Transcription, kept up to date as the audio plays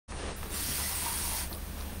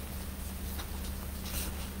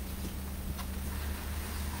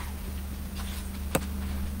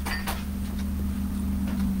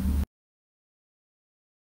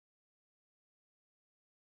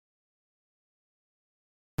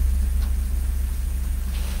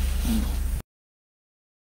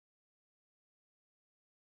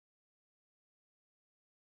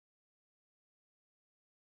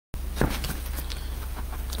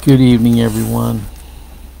Good evening, everyone.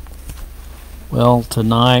 Well,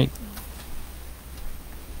 tonight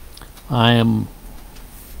I am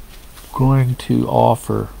going to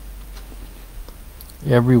offer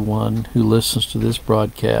everyone who listens to this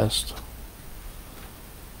broadcast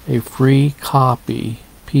a free copy,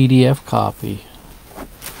 PDF copy,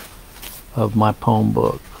 of my poem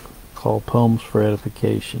book called Poems for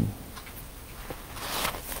Edification.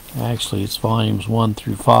 Actually, it's volumes 1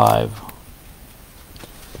 through 5.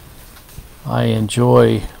 A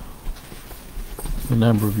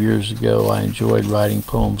number of years ago, I enjoyed writing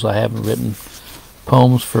poems. I haven't written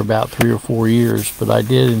poems for about 3 or 4 years, but I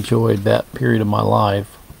did enjoy that period of my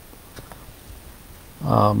life.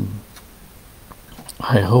 I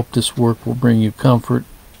hope this work will bring you comfort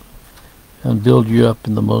and build you up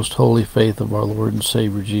in the most holy faith of our Lord and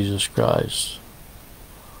Savior Jesus Christ.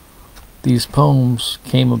 These poems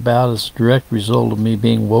came about as a direct result of me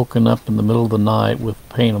being woken up in the middle of the night with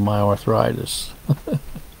pain of my arthritis.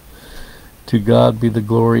 To God be the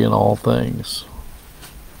glory in all things.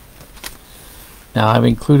 Now, I've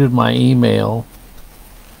included my email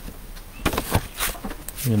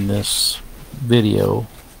in this video,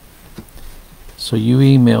 so you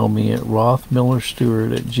email me at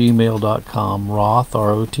rothmillerstewart@gmail.com. Roth,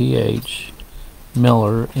 R-O-T-H,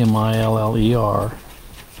 Miller, M-I-L-L-E-R,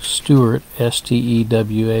 Stewart,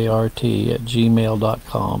 S-T-E-W-A-R-T,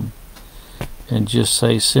 @gmail.com, and just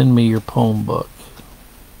say, send me your poem book.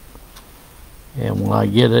 And when I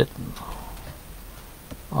get it,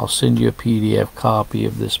 I'll send you a PDF copy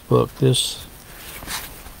of this book. This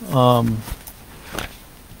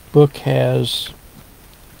book has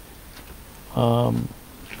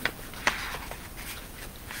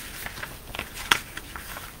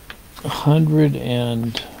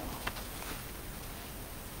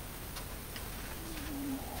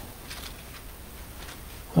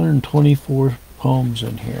 124 poems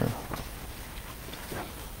in here.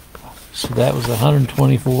 So that was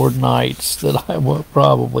 124 nights that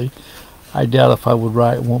I doubt if I would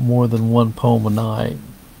write more than one poem a night.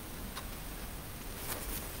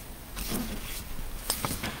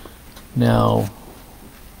 Now,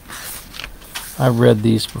 I've read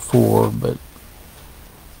these before, but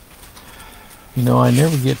I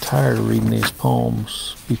never get tired of reading these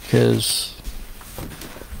poems, because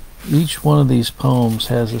each one of these poems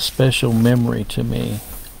has a special memory to me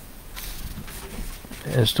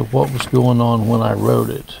as to what was going on when I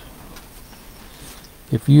wrote it.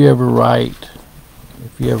 If you ever write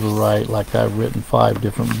like I've written 5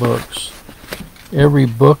 different books, every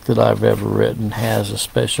book that I've ever written has a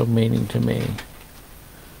special meaning to me.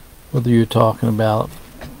 Whether you're talking about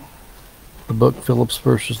the book Phillips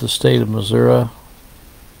versus the State of Missouri,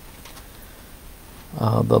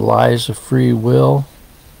 The Lies of Free Will,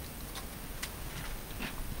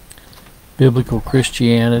 Biblical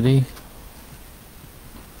Christianity,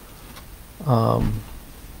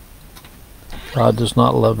 God does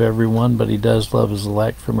not love everyone, but he does love his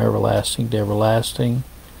elect from everlasting to everlasting,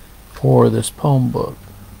 or this poem book.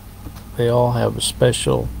 They all have a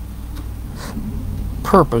special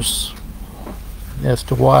purpose as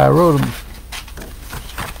to why I wrote them.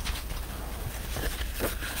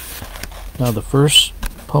 Now, the first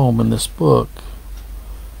poem in this book,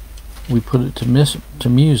 we put it to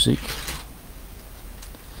music.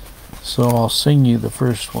 So I'll sing you the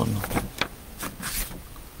first one.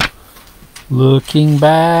 Looking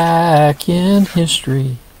back in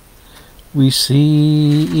history, we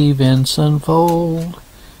see events unfold,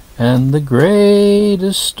 and the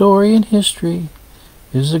greatest story in history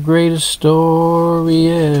is the greatest story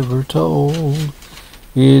ever told.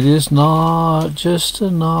 It is not just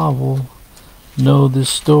a novel, no, this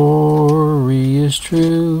story is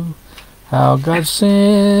true. How God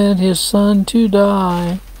sent his Son to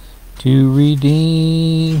die to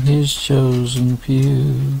redeem his chosen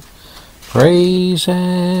few. Praise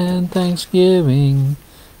and thanksgiving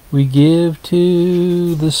we give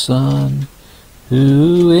to the Son,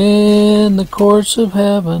 who in the courts of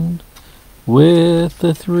heaven with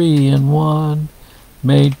the 3 in 1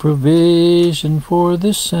 made provision for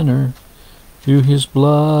the sinner. Through his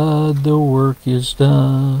blood the work is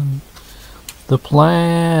done. The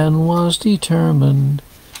plan was determined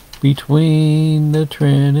between the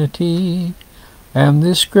Trinity, and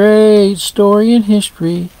this great story in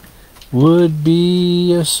history would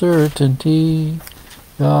be a certainty.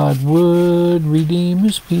 God would redeem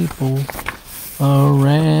his people, a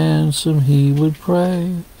ransom he would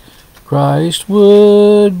pay. Christ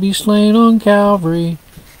would be slain on Calvary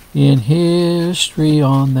in history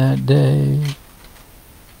on that day.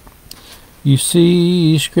 You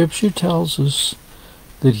see, Scripture tells us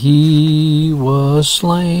that he was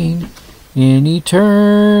slain In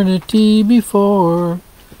eternity before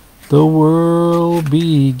the world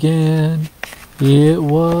began, it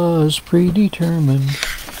was predetermined.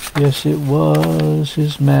 Yes, it was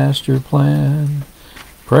his master plan.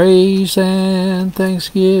 Praise and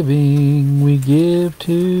thanksgiving we give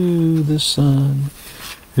to the Son,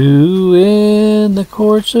 who in the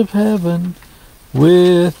courts of heaven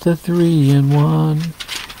with the three in one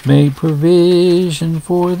made provision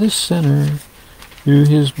for the sinner. Through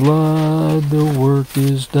his blood the work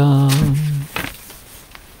is done.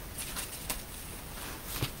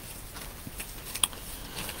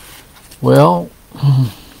 Well,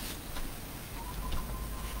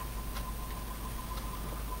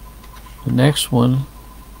 the next one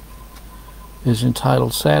is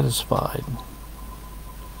entitled Satisfied.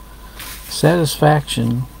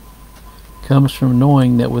 Satisfaction comes from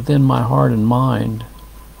knowing that within my heart and mind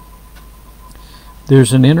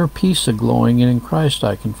there's an inner peace a-glowing, and in Christ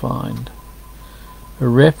I can find a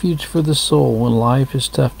refuge for the soul when life is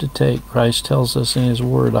tough to take. Christ tells us in his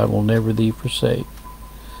word, I will never thee forsake.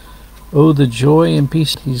 Oh, the joy and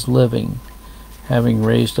peace he's living, having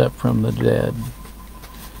raised up from the dead.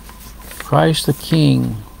 Christ the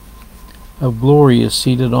King of glory is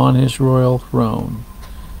seated on his royal throne,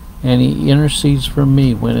 and he intercedes for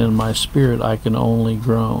me when in my spirit I can only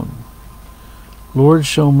groan. Lord,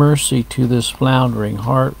 show mercy to this floundering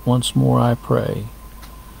heart, once more I pray.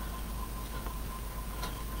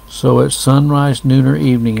 So at sunrise, noon, or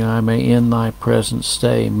evening I may in thy presence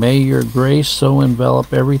stay. May your grace so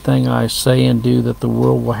envelop everything I say and do that the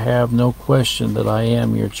world will have no question that I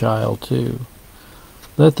am your child too.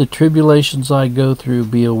 Let the tribulations I go through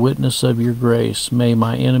be a witness of your grace. May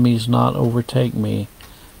my enemies not overtake me.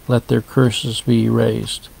 Let their curses be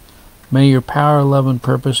erased. May your power, love, and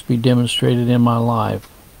purpose be demonstrated in my life,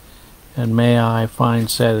 and may I find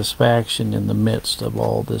satisfaction in the midst of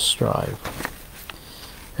all this strife.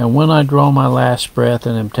 And when I draw my last breath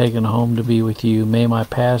and am taken home to be with you, may my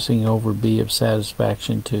passing over be of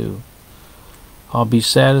satisfaction too. I'll be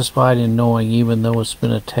satisfied in knowing, even though it's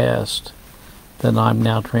been a test, that I'm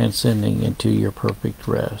now transcending into your perfect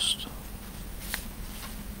rest.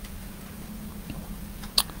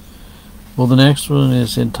 Well, the next one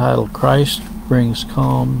is entitled Christ Brings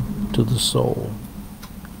Calm to the Soul.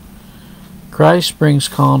 Christ brings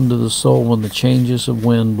calm to the soul when the changes of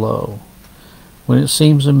wind blow, when it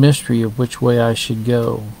seems a mystery of which way I should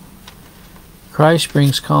go. Christ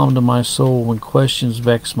brings calm to my soul when questions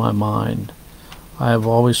vex my mind. I have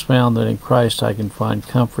always found that in Christ I can find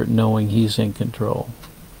comfort knowing he's in control.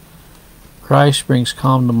 Christ brings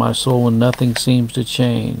calm to my soul when nothing seems to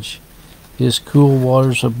change. His cool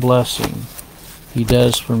waters of blessing he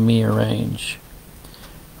does for me arrange.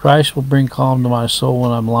 Christ will bring calm to my soul when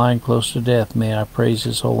I'm lying close to death. May I praise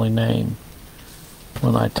his holy name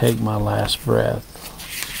when I take my last breath.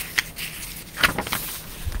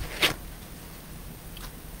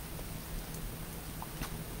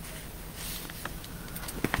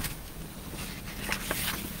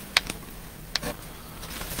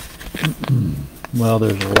 Well,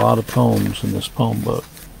 there's a lot of poems in this poem book.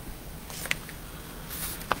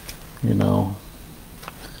 You know,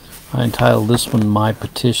 I entitled this one My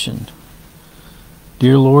Petition.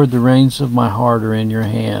 Dear Lord, the reins of my heart are in your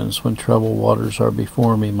hands. When troubled waters are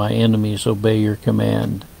before me, my enemies obey your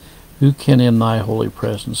command. Who can in thy holy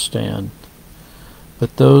presence stand?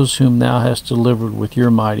 But those whom thou hast delivered with your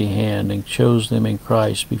mighty hand, and chose them in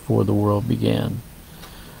Christ before the world began.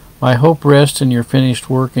 My hope rests in your finished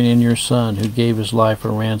work and in your Son, who gave his life a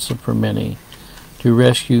ransom for many, to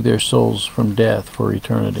rescue their souls from death for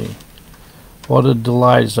eternity. What a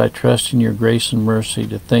delight as I trust in your grace and mercy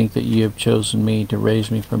to think that you have chosen me to raise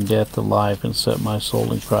me from death to life and set my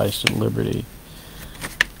soul in Christ at liberty.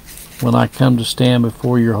 When I come to stand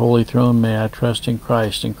before your holy throne, may I trust in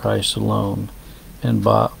Christ and Christ alone, and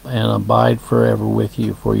abide forever with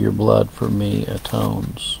you, for your blood for me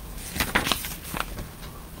atones.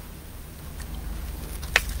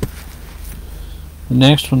 The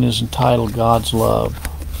next one is entitled God's Love.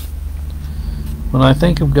 When I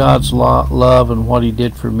think of God's love and what he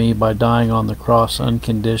did for me by dying on the cross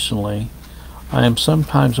unconditionally, I am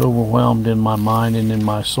sometimes overwhelmed in my mind and in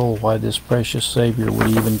my soul why this precious Savior would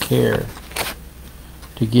even care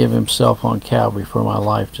to give himself on Calvary for my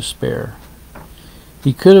life to spare.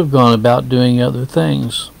 He could have gone about doing other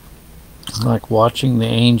things, like watching the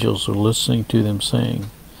angels or listening to them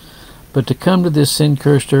sing. But to come to this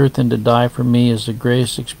sin-cursed earth and to die for me is the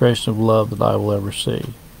greatest expression of love that I will ever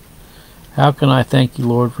see. How can I thank you,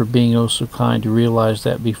 Lord, for being oh so kind to realize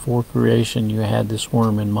that before creation you had this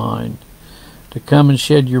worm in mind? To come and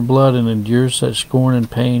shed your blood and endure such scorn and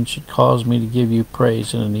pain should cause me to give you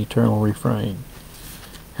praise in an eternal refrain.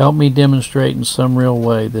 Help me demonstrate in some real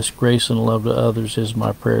way this grace and love to others is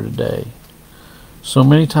my prayer today. So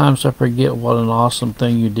many times I forget what an awesome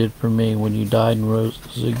thing you did for me when you died and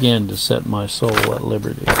rose again to set my soul at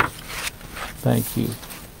liberty. Thank you.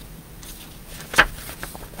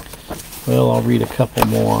 Well, I'll read a couple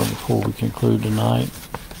more before we conclude tonight.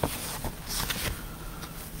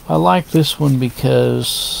 I like this one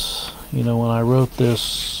because, you know, when I wrote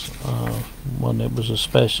this, when it was a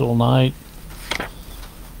special night,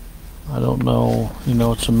 I don't know, you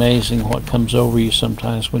know, it's amazing what comes over you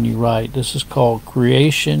sometimes when you write. This is called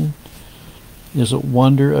Creation is a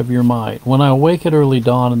Wonder of Your Might. When I awake at early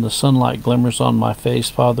dawn and the sunlight glimmers on my face,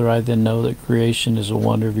 Father, I then know that creation is a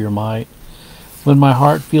wonder of your might. When my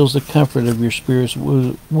heart feels the comfort of your Spirit's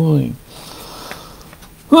wooing,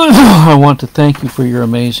 I want to thank you for your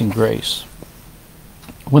amazing grace.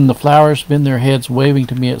 When the flowers bend their heads waving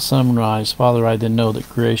to me at sunrise, Father, I then know that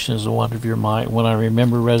creation is a wonder of your might. When I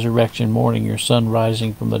remember resurrection morning, your Son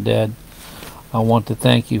rising from the dead, I want to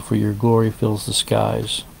thank you for your glory fills the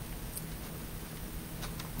skies.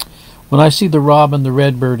 When I see the robin, the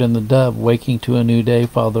redbird, and the dove waking to a new day,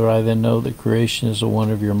 Father, I then know that creation is a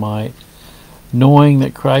wonder of your might. Knowing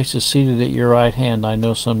that Christ is seated at your right hand, I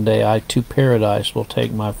know someday I to paradise will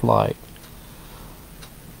take my flight.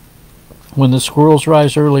 When the squirrels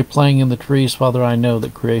rise early playing in the trees, Father, I know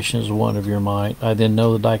that creation is a wonder of your might. I then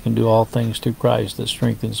know that I can do all things through Christ that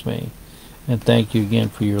strengthens me. And thank you again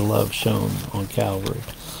for your love shown on Calvary.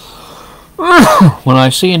 When I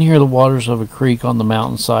see and hear the waters of a creek on the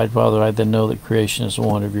mountainside, Father, I then know that creation is a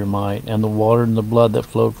wonder of your might. And the water and the blood that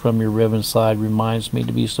flowed from your riven side reminds me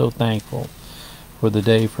to be so thankful for the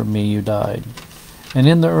day for me you died. And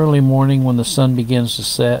in the early morning when the sun begins to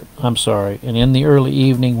set, and in the early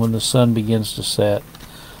evening when the sun begins to set,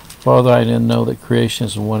 Father, I then know that creation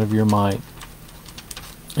is one of your might.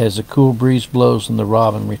 As the cool breeze blows and the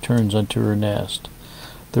robin returns unto her nest,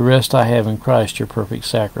 the rest I have in Christ, your perfect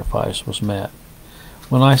sacrifice was met.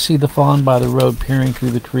 When I see the fawn by the road peering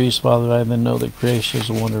through the trees, Father, I then know that creation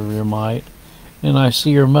is a wonder of your might. And I see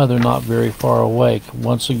your mother not very far away.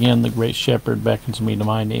 Once again, the great shepherd beckons me to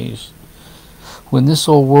my knees. When this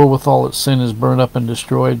old world with all its sin is burned up and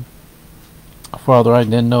destroyed, Father, I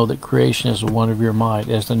then know that creation is a wonder of your might.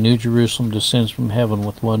 As the new Jerusalem descends from heaven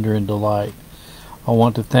with wonder and delight, I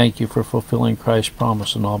want to thank you for fulfilling Christ's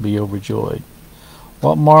promise, and I'll be overjoyed.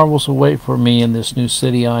 What marvels await for me in this new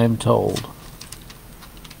city, I am told.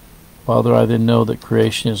 Father, I then know that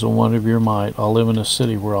creation is a wonder of your might. I'll live in a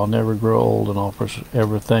city where I'll never grow old, and I'll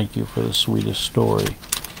forever thank you for the sweetest story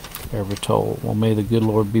ever told. Well, may the good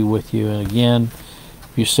Lord be with you. And again,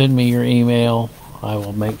 if you send me your email, I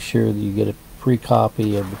will make sure that you get a free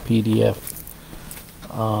copy of the PDF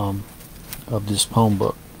of this poem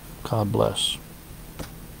book. God bless.